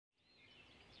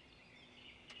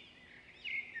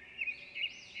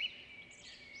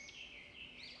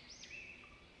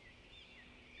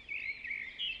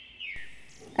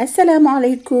Assalamu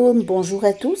alaikum, bonjour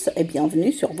à tous et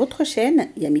bienvenue sur votre chaîne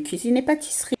Yami Cuisine et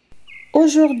Pâtisserie.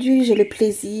 Aujourd'hui, j'ai le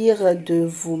plaisir de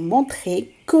vous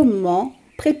montrer comment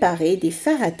préparer des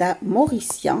faratas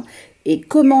mauriciens et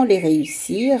comment les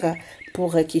réussir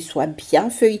pour qu'ils soient bien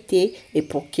feuilletés et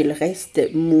pour qu'ils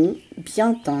restent mous,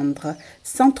 bien tendres.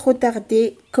 Sans trop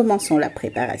tarder, commençons la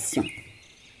préparation.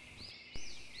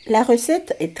 La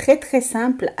recette est très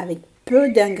simple avec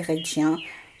peu d'ingrédients.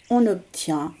 On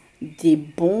obtient des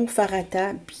bons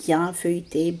faratas bien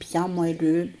feuilletés, bien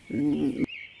moelleux.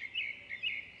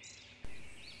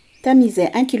 Tamisez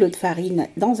 1 kg de farine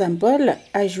dans un bol,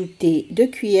 ajoutez 2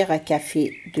 cuillères à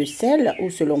café de sel ou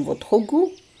selon votre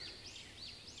goût.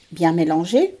 Bien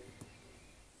mélanger.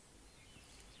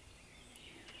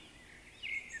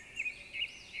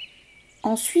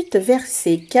 Ensuite,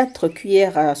 versez 4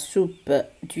 cuillères à soupe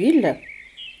d'huile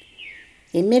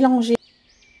et mélangez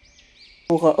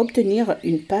pour obtenir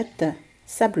une pâte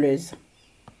sableuse.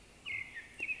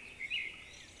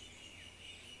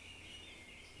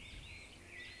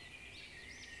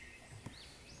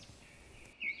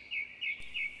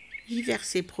 Y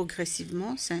versez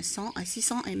progressivement 500 à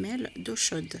 600 ml d'eau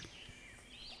chaude.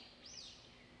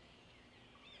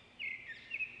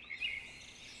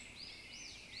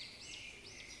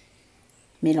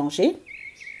 Mélangez.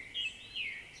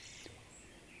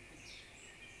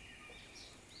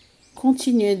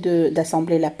 Continuez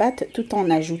d'assembler la pâte tout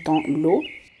en ajoutant l'eau.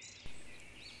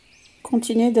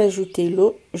 Continuez d'ajouter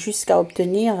l'eau jusqu'à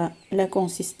obtenir la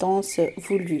consistance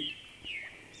voulue.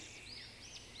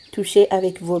 Touchez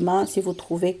avec vos mains si vous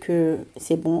trouvez que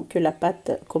c'est bon, que la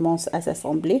pâte commence à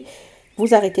s'assembler.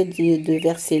 Vous arrêtez de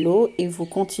verser l'eau et vous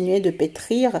continuez de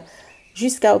pétrir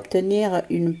jusqu'à obtenir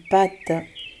une pâte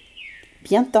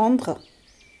bien tendre.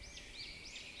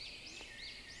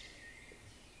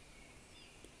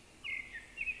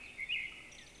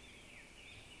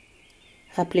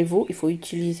 Rappelez-vous, il faut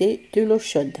utiliser de l'eau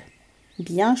chaude,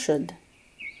 bien chaude.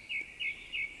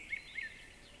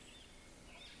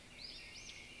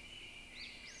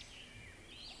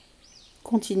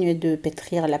 Continuez de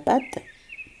pétrir la pâte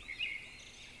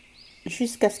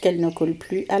jusqu'à ce qu'elle ne colle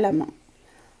plus à la main.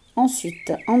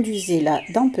 Ensuite, enduisez-la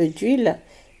d'un peu d'huile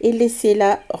et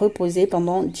laissez-la reposer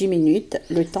pendant 10 minutes,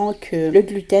 le temps que le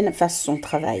gluten fasse son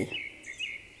travail.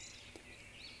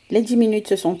 Les 10 minutes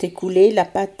se sont écoulées, la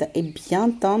pâte est bien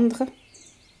tendre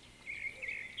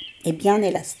et bien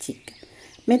élastique.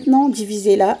 Maintenant,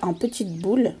 divisez-la en petites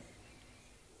boules.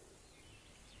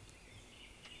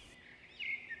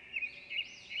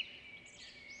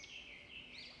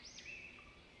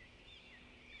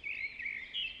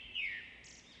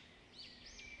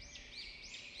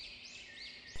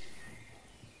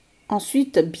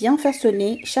 Ensuite, bien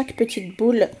façonnez chaque petite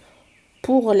boule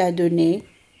pour la donner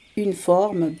une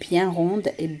forme bien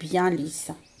ronde et bien lisse.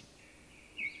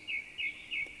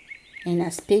 Un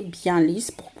aspect bien lisse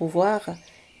pour pouvoir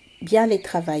bien les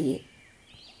travailler.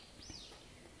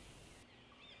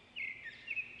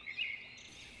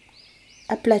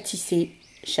 Aplatissez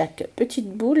chaque petite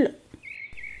boule.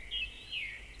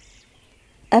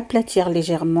 Aplatir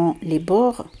légèrement les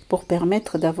bords pour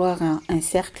permettre d'avoir un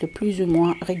cercle plus ou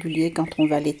moins régulier quand on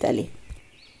va l'étaler.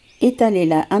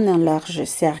 Étalez-la en un large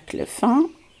cercle fin,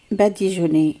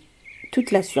 badigeonnez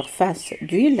toute la surface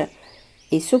d'huile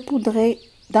et saupoudrez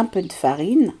d'un peu de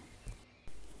farine,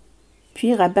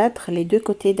 puis rabattre les deux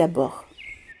côtés d'abord.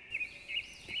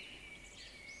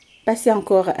 Passez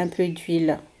encore un peu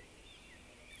d'huile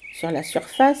sur la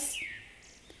surface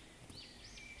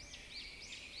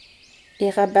et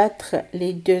rabattre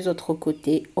les deux autres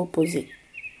côtés opposés.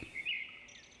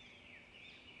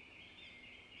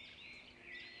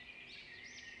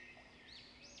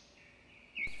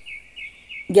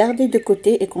 Gardez de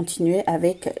côté et continuez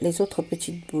avec les autres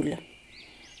petites boules.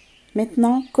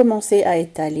 Maintenant, commencez à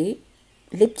étaler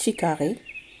les petits carrés.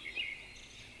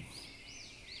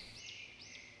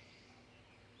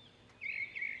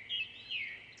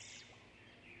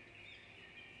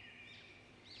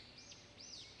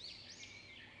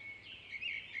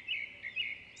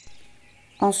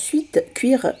 Ensuite,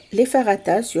 cuire les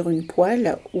faratas sur une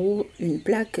poêle ou une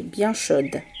plaque bien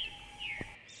chaude.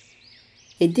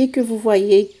 Et dès que vous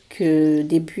voyez que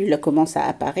des bulles commencent à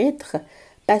apparaître,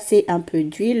 passez un peu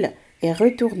d'huile et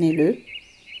retournez-le.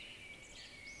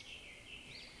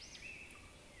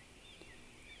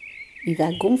 Il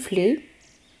va gonfler.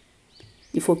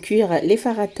 Il faut cuire les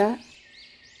faratas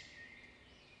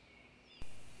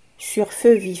sur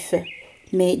feu vif.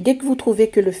 Mais dès que vous trouvez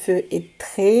que le feu est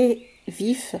très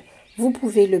vif, vous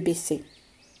pouvez le baisser.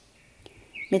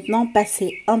 Maintenant,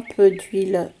 passez un peu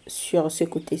d'huile sur ce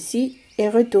côté-ci et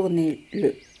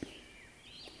retournez-le.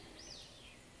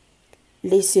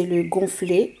 Laissez-le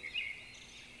gonfler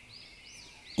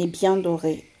et bien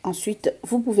doré. Ensuite,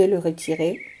 vous pouvez le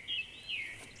retirer.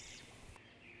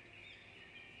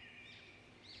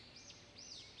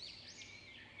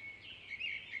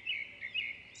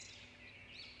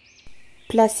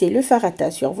 Placez le farata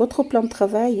sur votre plan de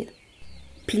travail,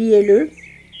 pliez-le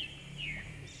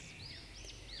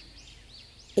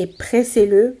et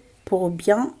pressez-le pour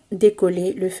bien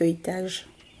décoller le feuilletage.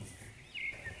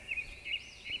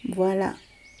 Voilà.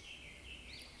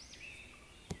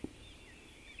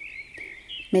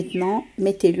 Maintenant,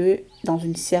 mettez-le dans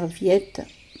une serviette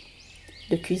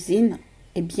de cuisine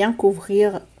et bien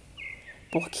couvrir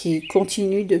pour qu'il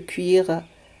continue de cuire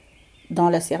dans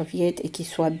la serviette et qu'il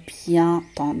soit bien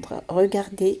tendre.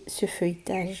 Regardez ce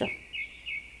feuilletage.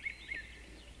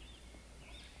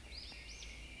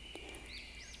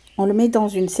 On le met dans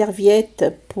une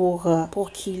serviette pour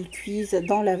qu'il cuise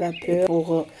dans la vapeur,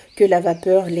 pour que la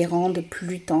vapeur les rende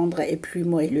plus tendres et plus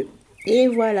moelleux. Et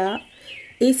voilà,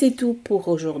 et c'est tout pour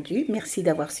aujourd'hui. Merci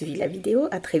d'avoir suivi la vidéo.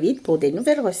 À très vite pour des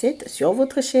nouvelles recettes sur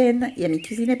votre chaîne.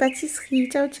 Cuisine et pâtisserie.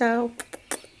 Ciao, ciao.